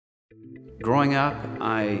Growing up,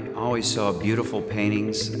 I always saw beautiful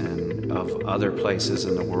paintings of other places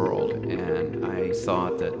in the world, and I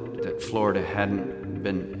thought that Florida hadn't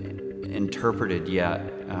been interpreted yet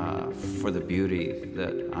for the beauty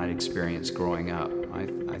that I experienced growing up.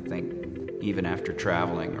 I think even after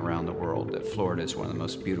traveling around the world, that Florida is one of the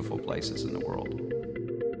most beautiful places in the world.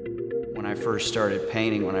 When I first started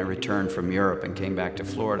painting, when I returned from Europe and came back to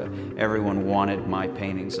Florida, everyone wanted my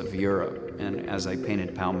paintings of Europe. And as I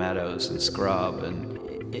painted palmettos and scrub,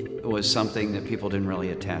 and it was something that people didn't really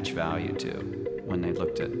attach value to when they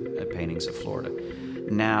looked at paintings of Florida.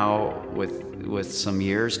 Now, with some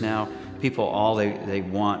years now, people they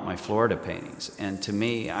want my Florida paintings. And to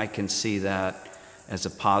me, I can see that as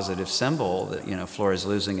a positive symbol that, Florida's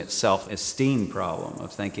losing its self-esteem problem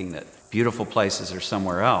of thinking that beautiful places are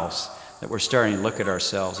somewhere else, that we're starting to look at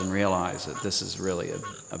ourselves and realize that this is really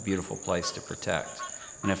a beautiful place to protect.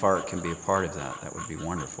 And if art can be a part of that, that would be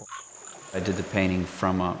wonderful. I did the painting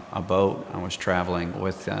from a boat. I was traveling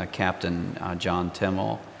with Captain John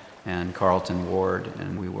Timmel and Carlton Ward,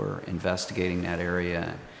 and we were investigating that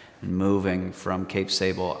area and moving from Cape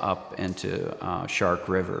Sable up into Shark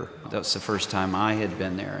River. That's the first time I had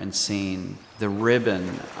been there and seen the ribbon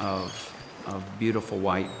of beautiful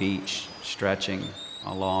white beach stretching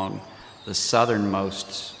along the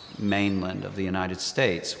southernmost mainland of the United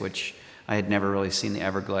States, which I had never really seen the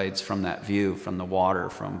Everglades from that view, from the water,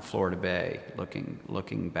 from Florida Bay,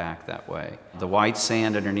 looking back that way. The white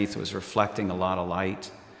sand underneath was reflecting a lot of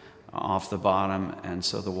light off the bottom, and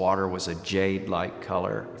so the water was a jade-like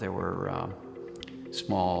color. There were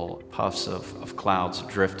small puffs of clouds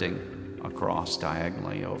drifting across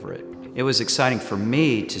diagonally over it. It was exciting for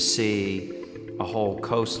me to see a whole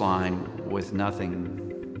coastline with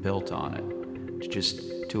nothing built on it.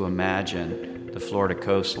 Just to imagine the Florida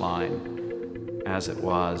coastline as it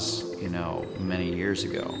was, many years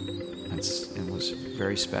ago. It was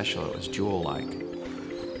very special. It was jewel-like.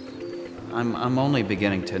 I'm only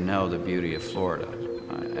beginning to know the beauty of Florida.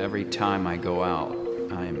 Every time I go out,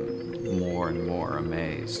 I'm more and more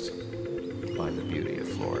amazed by the beauty of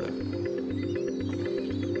Florida.